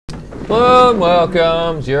Hello and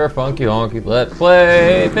welcome to your funky honky Let's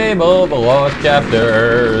Play Fable The Lost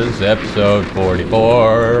Chapters, episode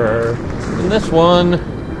 44. In this one,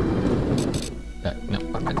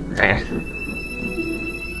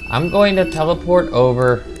 I'm going to teleport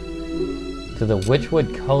over to the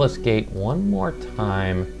Witchwood Cullis Gate one more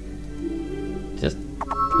time. Just,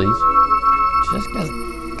 please. Just because,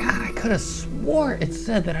 God, I could have swore it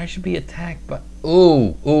said that I should be attacked, but,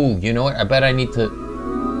 ooh, you know what? I bet I need to,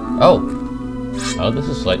 Oh, this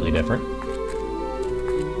is slightly different.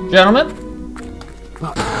 Gentlemen?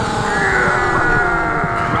 Run!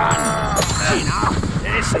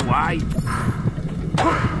 This way!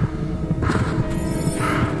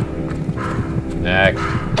 Next.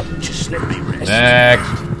 Just slip me wrist.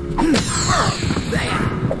 Next. There!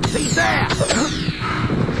 He's there!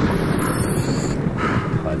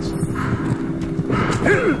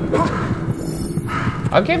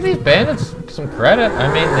 I'll give these bandits some credit.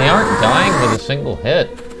 I mean, they aren't dying with a single hit.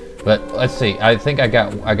 But let's see. I think I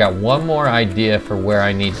got one more idea for where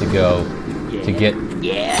I need to go to get.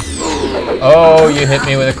 Yeah. Oh, you hit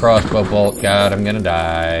me with a crossbow bolt. God, I'm gonna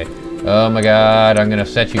die. Oh my God, I'm gonna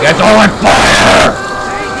set you guys all on fire!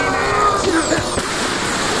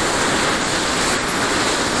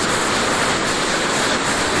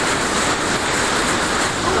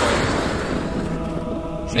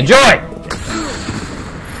 Enjoy!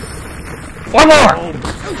 One more!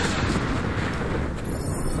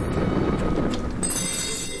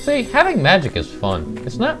 See, having magic is fun.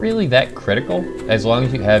 It's not really that critical, as long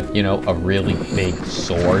as you have, you know, a really big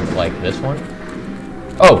sword like this one.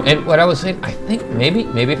 Oh, and what I was saying, I think maybe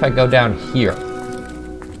if I go down here,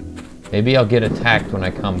 maybe I'll get attacked when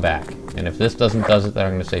I come back. And if this does it, then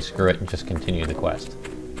I'm gonna say screw it and just continue the quest.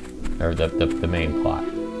 Or the main plot.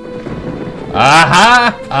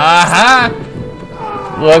 Aha! Aha!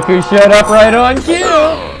 Look who showed up right on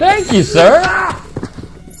cue! Thank you, sir!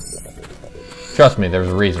 Trust me, there's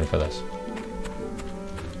a reason for this.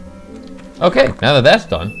 Okay, now that that's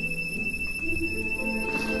done,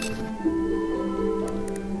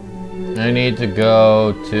 I need to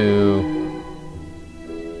go to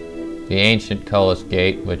the ancient Cullis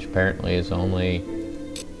Gate, which apparently is only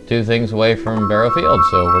 2 things away from Barrow Field,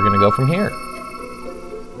 so we're gonna go from here.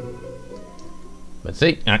 But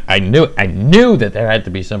see, I knew that there had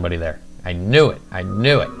to be somebody there. I knew it.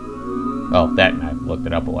 Well, that and I looked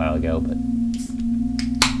it up a while ago, but.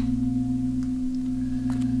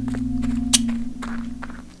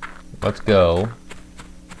 Let's go.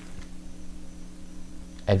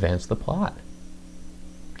 Advance the plot.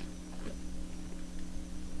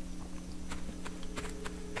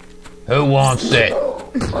 Who wants it?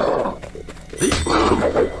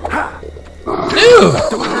 Dude!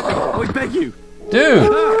 I beg you!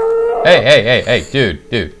 Dude! Hey,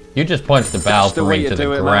 dude. You just punched the Balfourine to the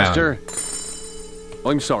ground. Master.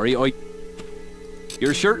 I'm sorry,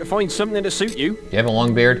 You're sure to find something to suit you? Do you have a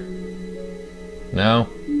long beard? No?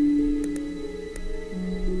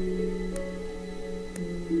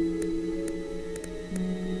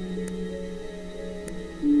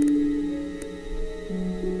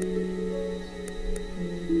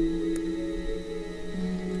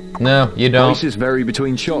 No, you don't. Prices vary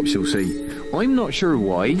between shops, you'll see. I'm not sure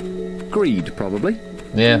why. Greed, probably.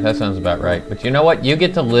 Yeah, that sounds about right. But you know what? You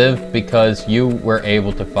get to live because you were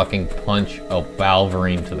able to fucking punch a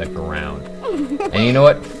Balfourine to the ground. And you know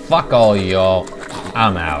what? Fuck all y'all.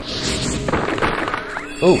 I'm out.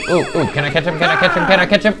 Ooh. Can I catch him? Can I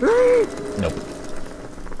catch him? Nope.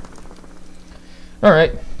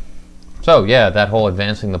 Alright. So, yeah, that whole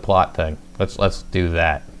advancing the plot thing. Let's do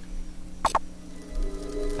that.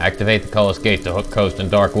 Activate the Cullis Gate to Hook Coast and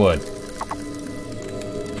Darkwood.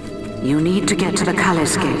 You need to get to the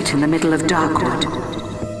Cullis Gate in the middle of Darkwood.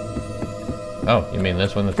 Oh, you mean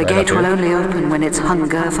this one that's The right up gate will here? only open when its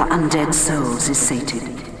hunger for undead souls is sated.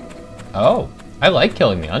 Oh, I like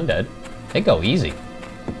killing the undead. They go easy.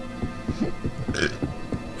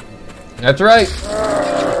 That's right.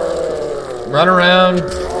 Run around,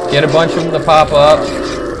 get a bunch of them to pop up,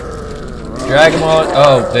 drag them on.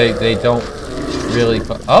 Oh, they don't really.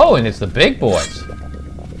 Oh, and it's the big boys.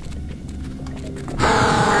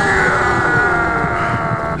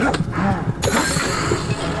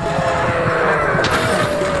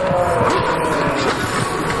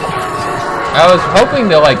 I was hoping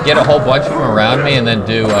to like get a whole bunch of them around me and then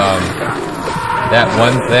do that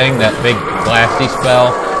one thing, that big blasty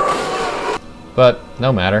spell. But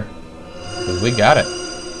no matter, because we got it.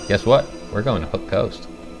 Guess what? We're going to Hook Coast.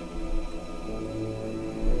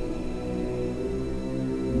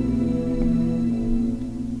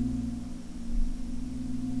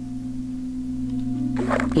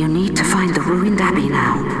 You need to find the ruined abbey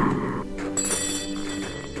now.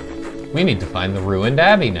 We need to find the ruined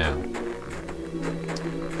abbey now.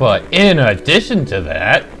 But in addition to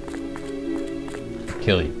that,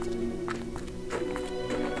 kill you.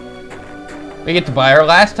 We get to buy our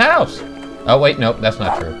last house. Oh wait, nope, that's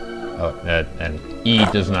not true. Oh, and E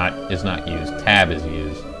is not used. Tab is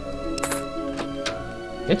used.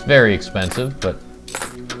 It's very expensive, but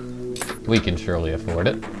we can surely afford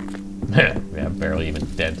it. We have barely even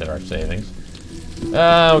dented our savings.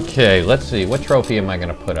 Okay, let's see. What trophy am I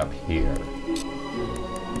gonna put up here?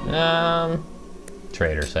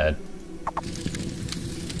 Trader's head.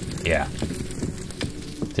 Yeah.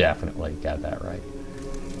 Definitely got that right.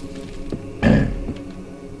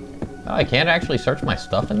 Oh, I can't actually search my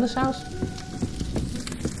stuff in this house?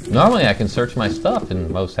 Normally I can search my stuff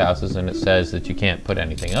in most houses and it says that you can't put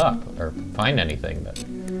anything up or find anything, but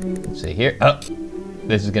let's see here. Oh,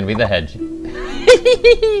 this is gonna be the head.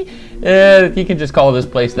 You can just call this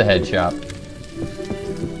place the head shop.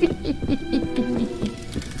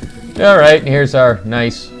 Alright, here's our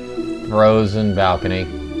nice frozen balcony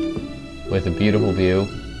with a beautiful view.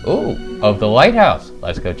 Ooh, of the lighthouse.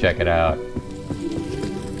 Let's go check it out.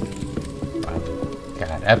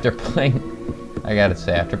 God, after playing, I gotta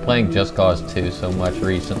say, after playing Just Cause 2 so much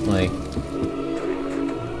recently,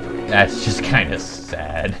 that's just kind of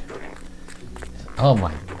sad. Oh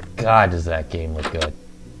my God, does that game look good.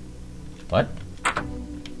 What?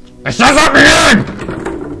 I said let me in!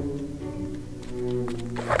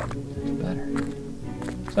 That's better.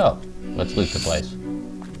 So, let's loot the place.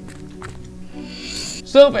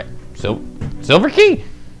 Silver key!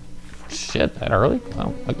 Shit, that early?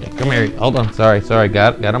 Oh, okay, come here. Hold on, sorry,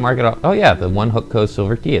 gotta mark it off. Oh yeah, the One Hook Coast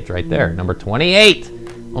silver key, it's right there. Number 28!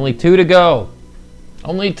 Only 2 to go.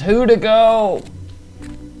 Only 2 to go!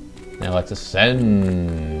 Now let's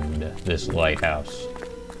ascend this lighthouse.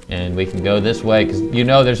 And we can go this way, because you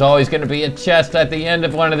know there's always going to be a chest at the end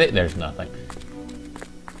of one of the... There's nothing.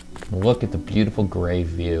 Look at the beautiful gray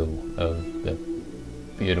view of the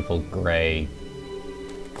beautiful gray.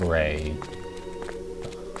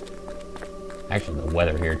 Actually, the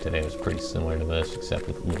weather here today was pretty similar to this, except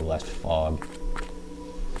with a little less fog.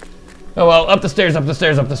 Oh well, up the stairs, up the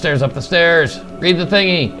stairs, up the stairs, up the stairs. Read the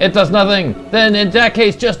thingy. It does nothing. Then in that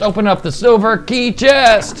case, just open up the silver key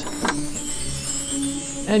chest.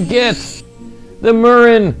 And get the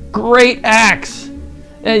Murrin Great Axe.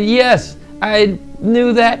 And yes, I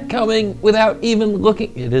knew that coming without even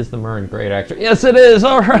looking. It is the Murrin Great Axe. Yes, it is.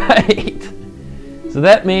 All right. So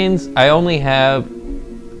that means I only have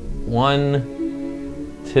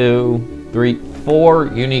 1, 2, 3, 4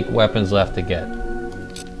 unique weapons left to get.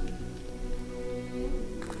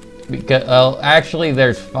 Because, actually,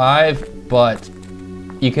 there's 5, but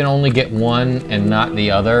you can only get one and not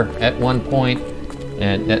the other at one point.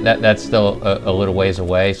 And that's still a little ways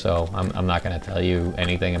away, so I'm not going to tell you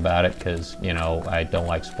anything about it because, you know, I don't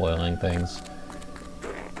like spoiling things.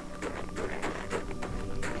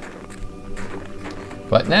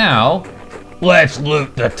 But now, let's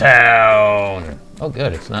loot the town! Oh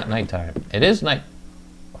good, it's not nighttime. It is night...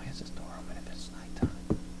 Why is this door open if it's nighttime?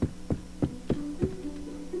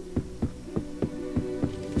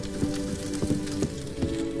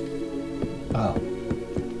 Oh.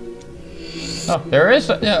 Oh, there is...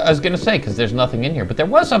 I was gonna say, because there's nothing in here, but there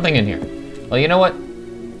was something in here. Well, you know what?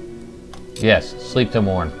 Yes, sleep till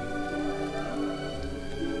morn.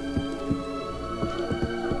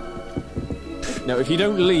 Now, if you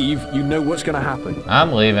don't leave, you know what's gonna happen.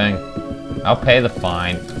 I'm leaving. I'll pay the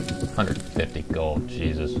fine. 150 gold,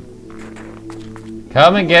 Jesus.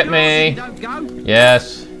 Come and get me!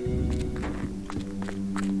 Yes.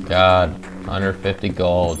 God, 150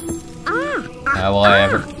 gold. How will I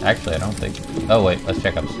ever... Actually, I don't think... Oh, wait, let's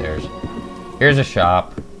check upstairs. Here's a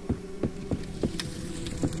shop.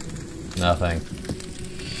 Nothing.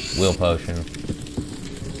 Wheel potion.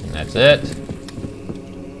 And that's it.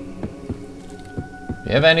 Do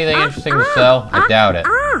you have anything interesting to sell? I doubt it.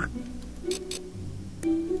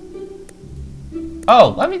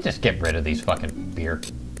 Oh, let me just get rid of these fucking beer...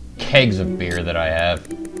 kegs of beer that I have.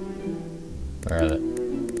 Where are they?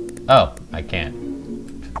 Oh, I can't.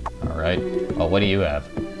 Alright. Oh, what do you have?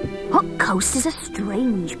 Hot Coast is a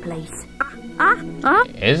strange place.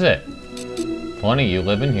 Is it? Funny, you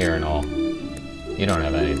live in here and all. You don't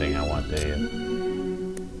have anything I want, do you?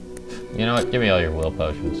 You know what? Give me all your will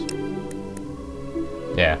potions.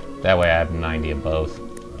 Yeah, that way I have 90 of both.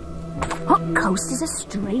 Hot Coast is a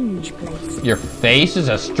strange place. Your face is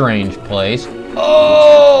a strange place.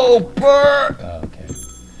 Oh, burr! Okay.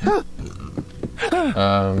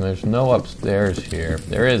 There's no upstairs here.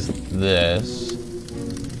 There is this.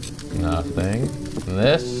 Nothing.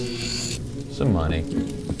 This. Some money.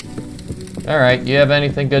 Alright, you have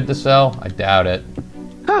anything good to sell? I doubt it.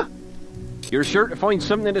 Huh. You're sure to find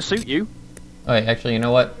something to suit you. Oh, wait, actually, you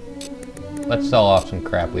know what? Let's sell off some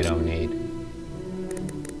crap we don't need.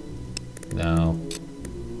 No.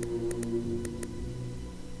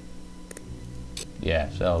 Yeah,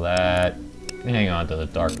 sell that. Hang on to the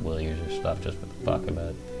Dark Will User stuff just for the fuck of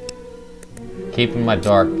it. Keeping my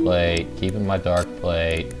Dark Plate. Keeping my Dark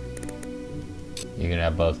Plate. You can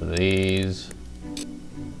have both of these.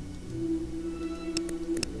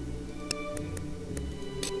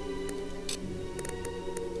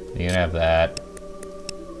 You can have that.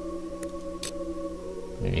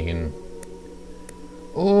 You can...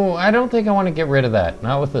 Oh, I don't think I want to get rid of that.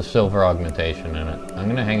 Not with the silver augmentation in it. I'm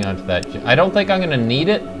going to hang on to that. I don't think I'm going to need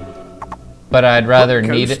it. But I'd rather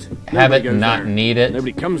need it, have it, not need it.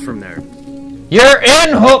 Nobody comes from there. You're in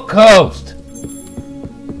Hook Coast!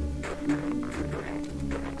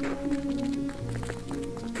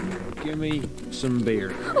 Give me some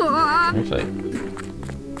beer. Actually,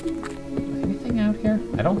 anything out here?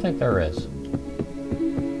 I don't think there is.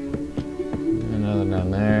 Nothing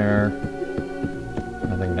down there.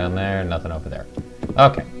 Nothing down there. Nothing over there.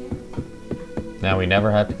 Okay. Now we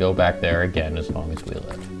never have to go back there again as long as we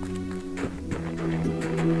live.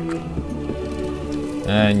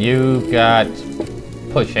 And you've got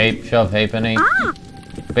push ape, shove halfpenny.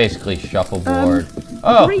 Basically shuffleboard.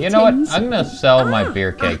 Oh, you know what? I'm gonna sell my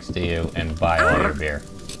beer cakes to you and buy all your beer.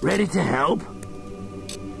 Ready to help?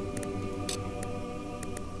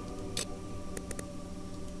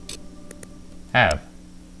 Have.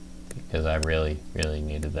 Because I really, really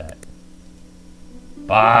needed that.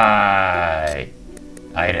 Buy!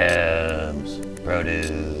 Items.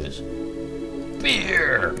 Produce.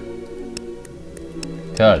 Beer!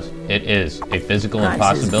 Because it is a physical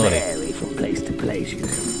impossibility Vary from place to place, you know.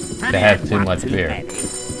 to have too much beer.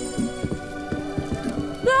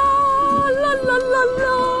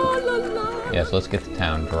 Yes, let's get to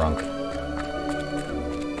town drunk.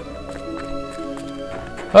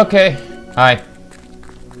 Okay. Hi.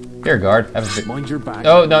 Here, guard. Have a beer. Mind your back.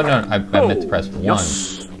 Oh, no, no. I meant to press 1.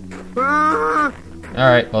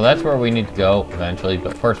 Alright, well that's where we need to go eventually,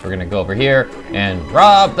 but first we're gonna go over here and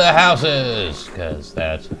rob the houses! Because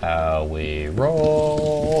that's how we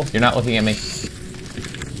roll. You're not looking at me.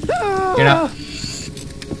 You're not.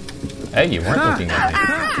 Hey, you weren't looking at me.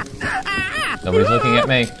 Nobody's looking at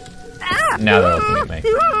me. Now they're looking at me.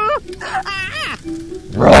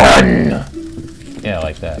 Run! Yeah,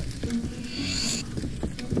 like that.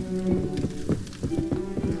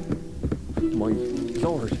 My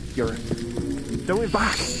lord, you're... Throw it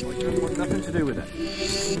back! I want nothing to do with it.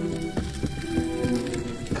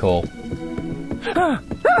 Cool.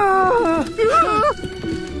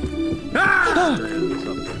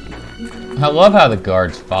 I love how the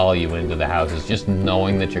guards follow you into the houses, just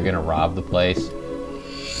knowing that you're gonna rob the place.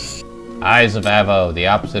 Eyes of Avo, the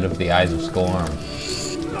opposite of the Eyes of Scorn.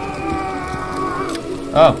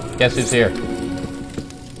 Oh, guess who's here?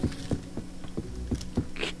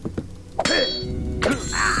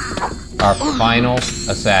 Our final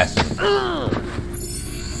assassin.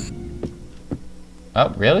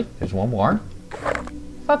 Oh, really? There's one more? I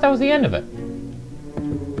thought that was the end of it.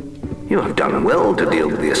 You have done well to deal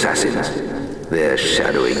with the assassins. Their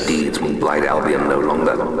shadowy deeds will blight Albion no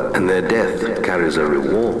longer, and their death carries a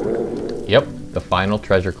reward. Yep, the final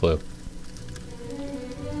treasure clue.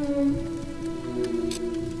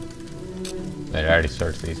 I already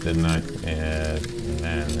searched these, didn't I? And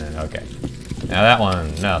then, okay. Now that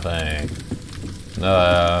one, nothing.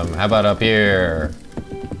 How about up here?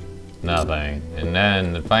 Nothing. And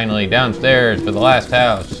then finally downstairs for the last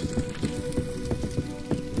house.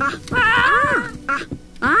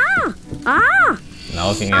 Not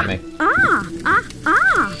looking at me.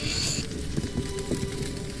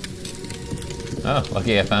 Oh,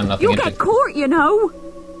 lucky I found nothing. You'll get caught, you know.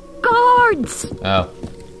 Guards! Oh.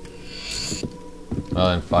 Well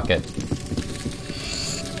then, fuck it.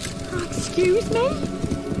 Excuse me?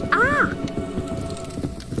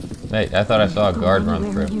 Wait, I thought I saw a guard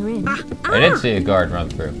run through. I did see a guard run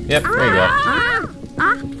through. Yep, there you go.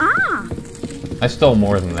 I stole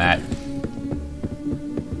more than that.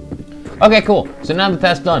 Okay, cool. So now that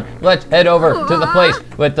that's done, let's head over to the place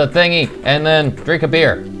with the thingy and then drink a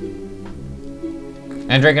beer.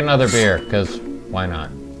 And drink another beer, because why not?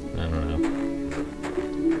 I don't know.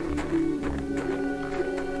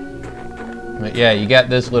 But yeah, you got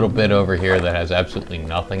this little bit over here that has absolutely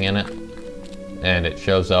nothing in it. And it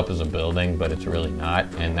shows up as a building, but it's really not.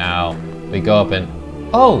 And now we go up and,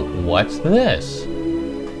 oh, what's this?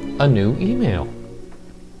 A new email.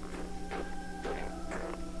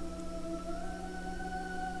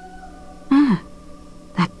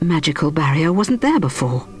 That magical barrier wasn't there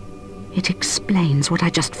before. It explains what I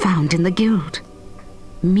just found in the guild.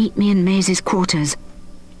 Meet me in Maisie's quarters.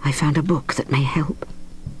 I found a book that may help.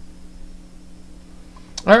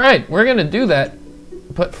 Alright, we're gonna do that.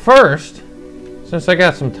 But first, since I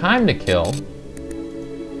got some time to kill,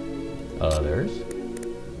 others.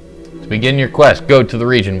 To begin your quest, go to the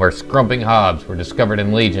region where scrumping hobs were discovered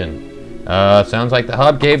in Legion. Sounds like the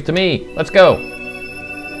hob cave to me. Let's go.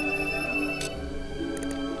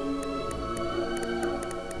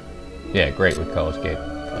 Yeah, great with Color Escape.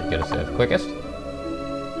 I'll get us there the quickest.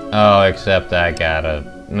 Oh, except I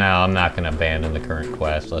gotta... No, I'm not gonna abandon the current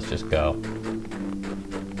quest. Let's just go.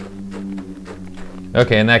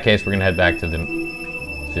 Okay, in that case, we're gonna head back to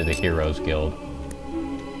the Heroes Guild.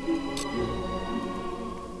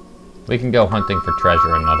 We can go hunting for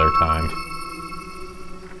treasure another time.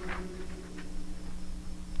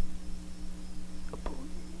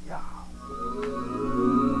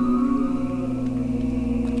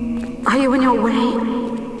 Are you on your way?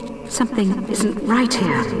 Something isn't right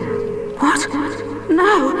here. What?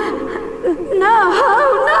 No!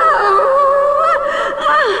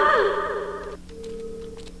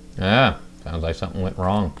 Yeah, sounds like something went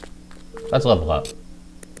wrong. Let's level up.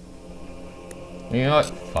 You know what?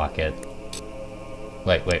 Fuck it.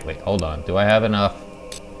 Wait, hold on. Do I have enough?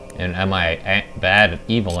 And am I bad,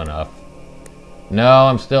 evil enough? No,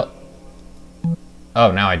 I'm still...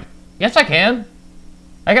 Oh, now I... Yes, I can!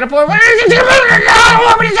 I can afford...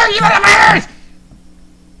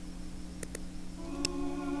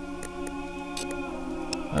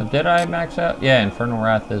 Did I max out? Yeah, Infernal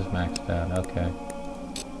Wrath is maxed out. Okay.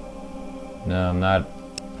 No, I'm not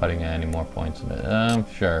putting any more points in it.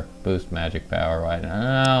 Sure. Boost magic power. Right?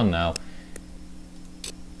 Oh, no.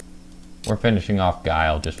 We're finishing off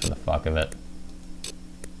Guile just for the fuck of it.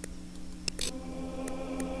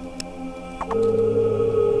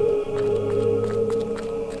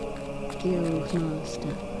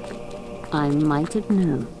 Guildmaster. I might have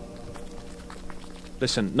known.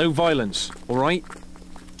 Listen, no violence, alright?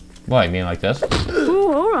 What, you mean like this?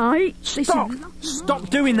 Oh, all right. Stop!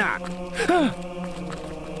 Stop doing that!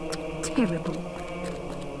 Terrible.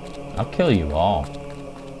 I'll kill you all.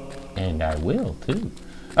 And I will, too.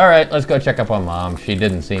 Alright, let's go check up on Mom. She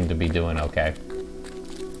didn't seem to be doing okay.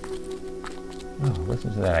 Oh,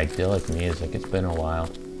 listen to that idyllic music. It's been a while.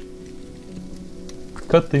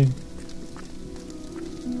 Cutscene.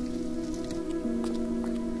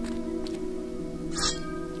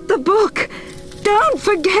 The book! Don't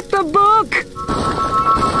forget the book!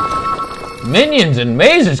 Minions in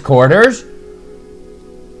Maze's quarters?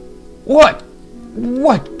 What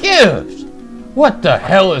gives? What the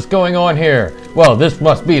hell is going on here? Well, this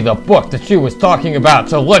must be the book that she was talking about,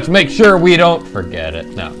 so let's make sure we don't forget it.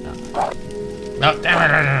 No.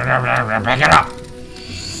 Back it up.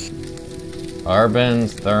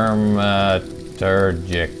 Arbens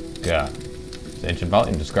Thaumaturgica. This ancient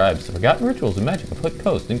volume describes the forgotten rituals and magic of Hood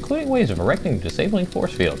Coast, including ways of erecting and disabling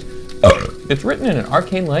force fields. It's written in an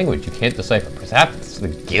arcane language you can't decipher. Perhaps the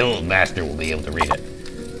guild master will be able to read it.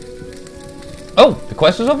 Oh, the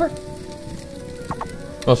quest is over?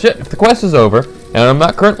 Well, shit, if the quest is over, and I'm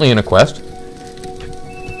not currently in a quest,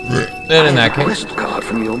 then in that case... Quest card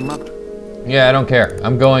from your mother. Yeah, I don't care.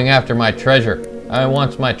 I'm going after my treasure. I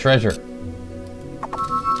want my treasure.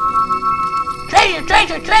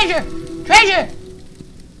 Treasure!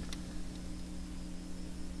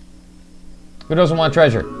 Who doesn't want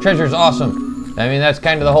treasure? Treasure's awesome. I mean, that's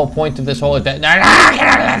kind of the whole point of this whole...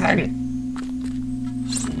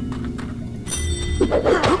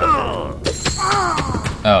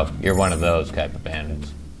 Oh, you're one of those type of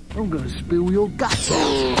bandits. I'm gonna spill your guts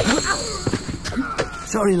out.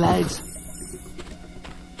 Sorry, lads.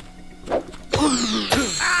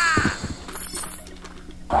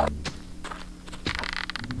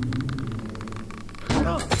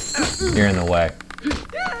 You're in the way.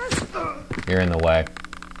 You're in the way.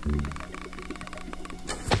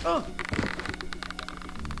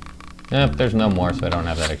 Yep, there's no more, so I don't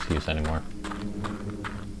have that excuse anymore.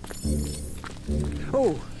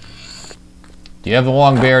 Oh, Do you have the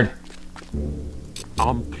long beard?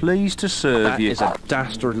 I'm pleased to serve you. That is a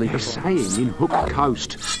dastardly... They're saying in Hook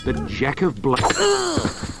Coast, the Jack of Blood.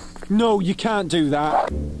 No, you can't do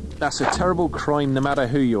that. That's a terrible crime no matter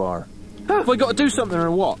who you are. Have I got to do something or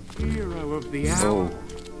what? Hero of the hour.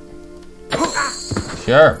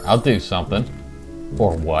 Sure, I'll do something.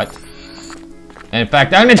 Or what? And in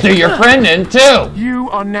fact, I'm gonna do your friend in too! You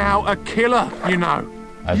are now a killer, you know.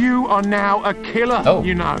 You are now a killer, Oh,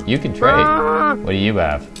 you know. you can trade. What do you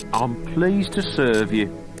have? I'm pleased to serve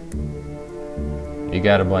you. You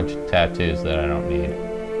got a bunch of tattoos that I don't need.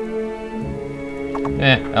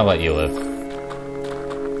 I'll let you live.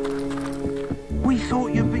 We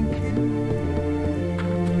thought you'd been killed.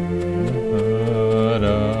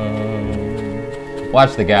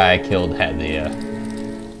 Watch the guy I killed had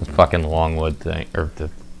the fucking longwood thing, or the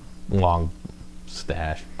long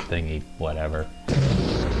stash thingy, whatever.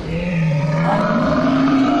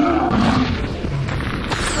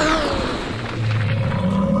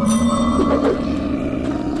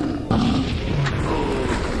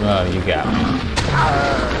 Oh, you got me.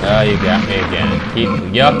 Oh, you got me again. Keep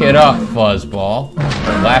yuck it up, fuzzball.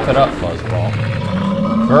 Or laugh it up, fuzzball.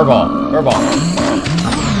 Furball. Furball.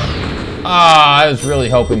 Ah, I was really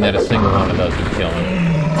hoping that a single one of those would kill him.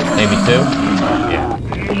 Maybe two? Yeah.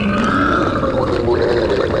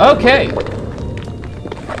 Okay.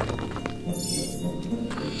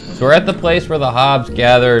 So we're at the place where the hobs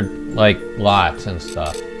gathered, like, lots and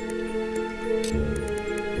stuff.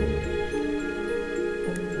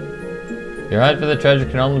 Your hunt for the treasure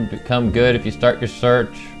can only become good if you start your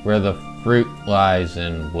search where the fruit lies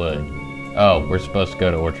in wood. Oh, we're supposed to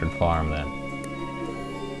go to Orchard Farm then.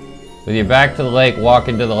 With your back to the lake, walk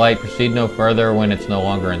into the light. Proceed no further when it's no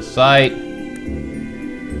longer in sight.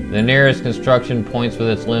 The nearest construction points with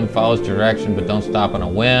its limb, follows direction, but don't stop on a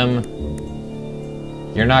whim.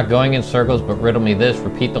 You're not going in circles, but riddle me this.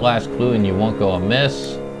 Repeat the last clue and you won't go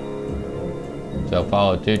amiss. So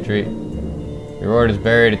follow two tree. Your reward is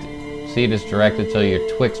buried. Seed is directed so you're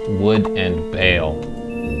twixt wood and bale.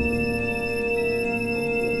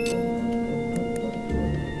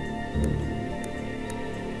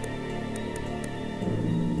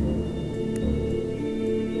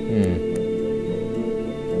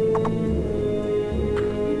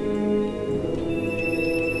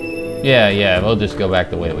 Yeah, we'll just go back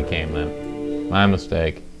the way we came then. My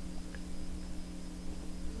mistake.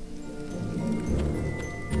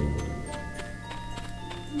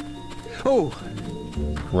 Oh!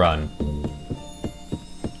 Run.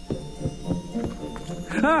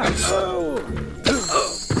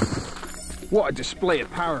 What a display of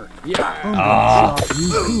power. Yeah. Ah.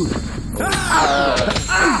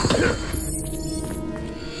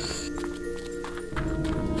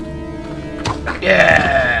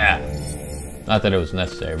 Yeah! Not that it was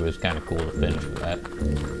necessary, but it was kind of cool to finish with that.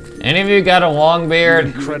 Any of you got a long beard?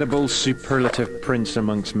 Incredible superlative prince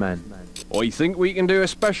amongst men. I think we can do a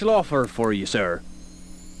special offer for you, sir.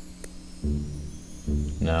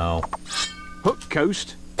 No. Hook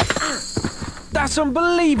Coast? That's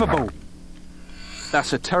unbelievable!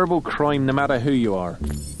 That's a terrible crime no matter who you are.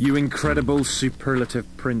 You incredible superlative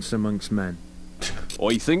prince amongst men.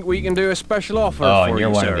 I think we can do a special offer for you, sir. Oh, and you're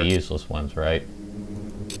one of the useless ones, right?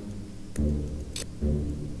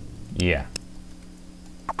 Yeah.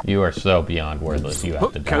 You are so beyond worthless, you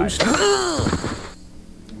have to die. Coast.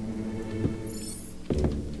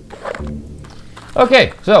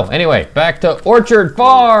 Okay, so anyway, back to Orchard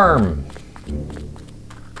Farm.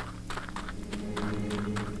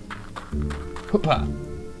 Hoopa.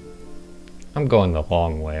 I'm going the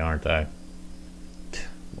long way, aren't I?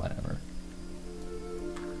 Whatever.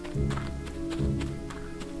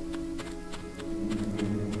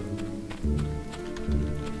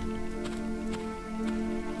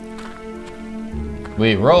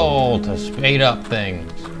 We roll to speed up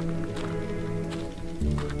things.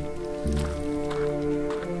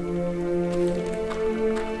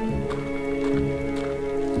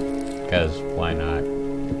 Because why not?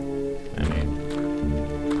 I mean...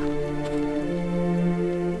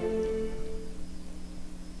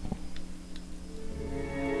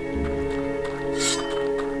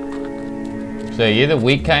 So you're the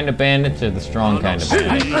weak kind of bandits or the strong kind of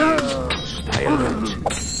bandits? Stay alert.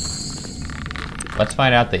 Let's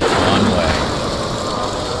find out the one way.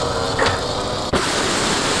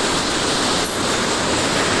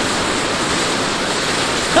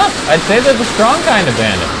 Huh, I'd say they're the strong kind of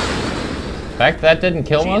bandits. In fact, that didn't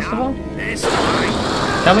kill most of them.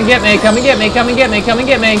 Come and get me, come and get me, come and get me, come and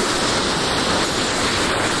get me.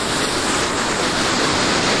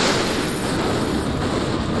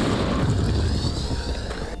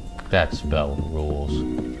 That spell rules.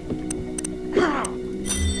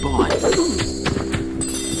 Bye.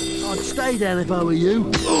 I'd stay down if I were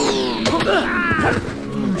you.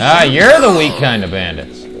 Ah, you're the weak kind of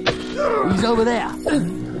bandits. He's over there.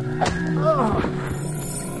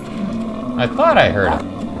 I thought I heard him.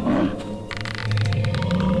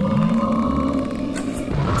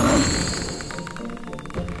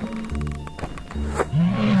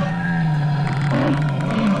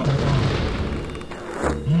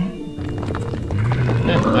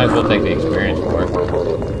 Might as well take the experience for it.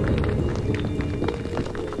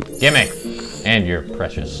 Gimme! And your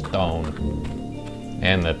precious stone.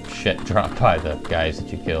 And the shit dropped by the guys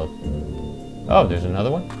that you killed. Oh, there's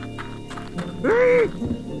another one?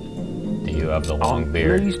 Do you have the long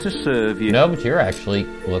beard? Pleased to serve you. No, but you're actually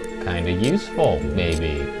look kind of useful,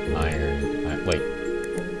 maybe. Wait.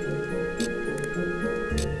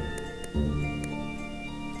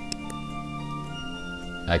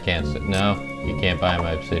 I can't. No, you can't buy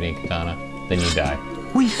my obsidian katana. Then you die.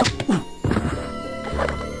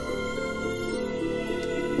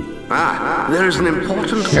 There's an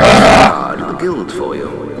important card in the guild for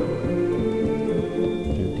you.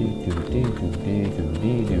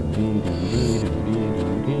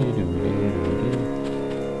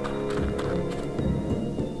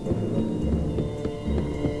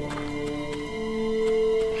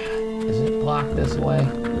 Is it blocked this way?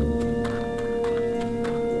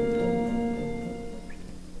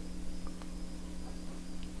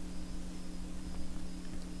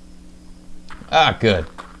 Ah, good.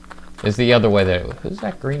 It's the other way there. Who's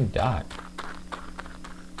that green dot?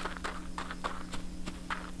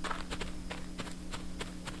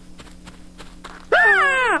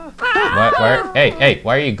 Hey,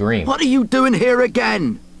 why are you green? What are you doing here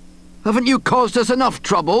again? Haven't you caused us enough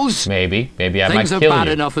troubles? Maybe I might Things kill are bad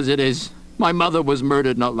you. enough as it is. My mother was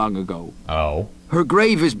murdered not long ago. Oh. Her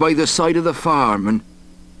grave is by the side of the farm, and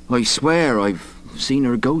I swear I've seen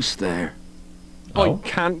her ghost there. Oh. I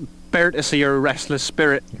can't bear to see her restless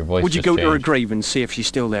spirit. Your voice Would you just go to her changed. grave and see if she's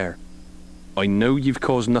still there? I know you've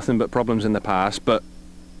caused nothing but problems in the past, but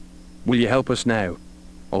will you help us now?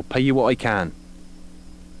 I'll pay you what I can.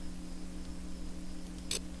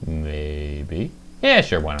 Maybe. Yeah,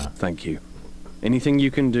 sure, why not? Thank you. Anything you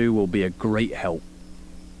can do will be a great help.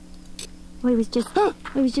 I was just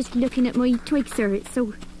looking at my twig, sir. It's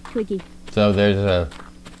so twiggy. So there's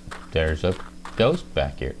a ghost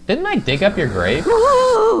back here. Didn't I dig up your grave?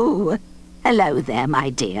 Ooh! Hello there, my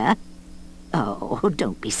dear. Oh,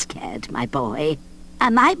 don't be scared, my boy. I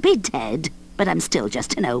might be dead, but I'm still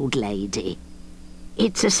just an old lady.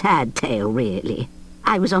 It's a sad tale, really.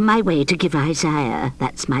 I was on my way to give Isaiah,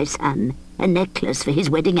 that's my son, a necklace for his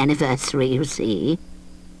wedding anniversary, you see.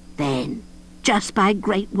 Then, just by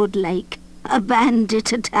Greatwood Lake, a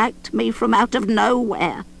bandit attacked me from out of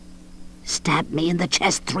nowhere. Stabbed me in the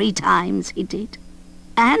chest 3 times, he did.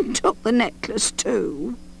 And took the necklace,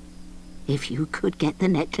 too. If you could get the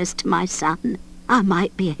necklace to my son, I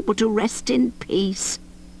might be able to rest in peace.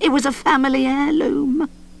 It was a family heirloom,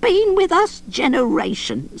 been with us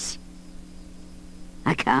generations.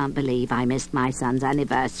 I can't believe I missed my son's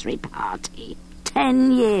anniversary party.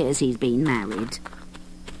 10 years he's been married.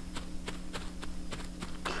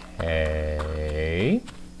 Okay.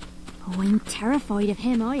 Oh, I'm terrified of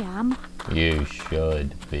him, I am. You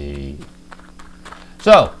should be.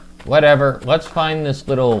 So, whatever. Let's find this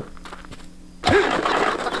little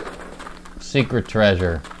secret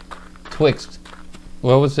treasure. Twixt.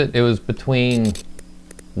 What was it? It was between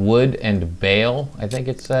wood and bale, I think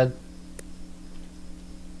it said.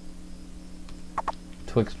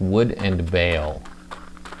 Twixt wood and bale.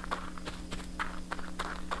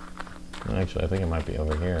 Actually, I think it might be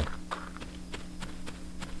over here.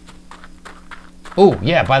 Oh,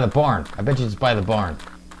 yeah, by the barn. I bet you it's by the barn.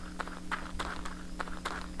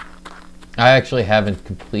 I actually haven't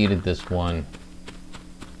completed this one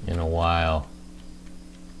in a while.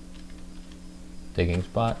 Digging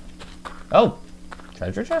spot. Oh!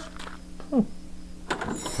 Treasure chest?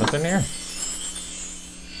 What's in here?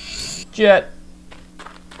 Jet!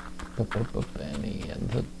 Benny and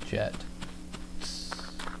the jet.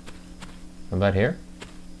 What about here?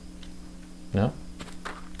 No?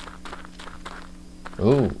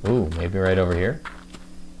 Ooh, maybe right over here?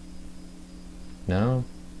 No?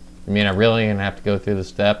 I mean, I'm really gonna have to go through the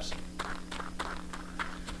steps?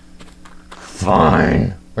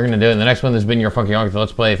 Fine! We're gonna do it in the next one. This has been your Funky Honk.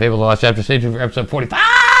 Let's play Fable The Lost Chapter, Stage 2 for episode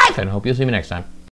 45! And I hope you'll see me next time.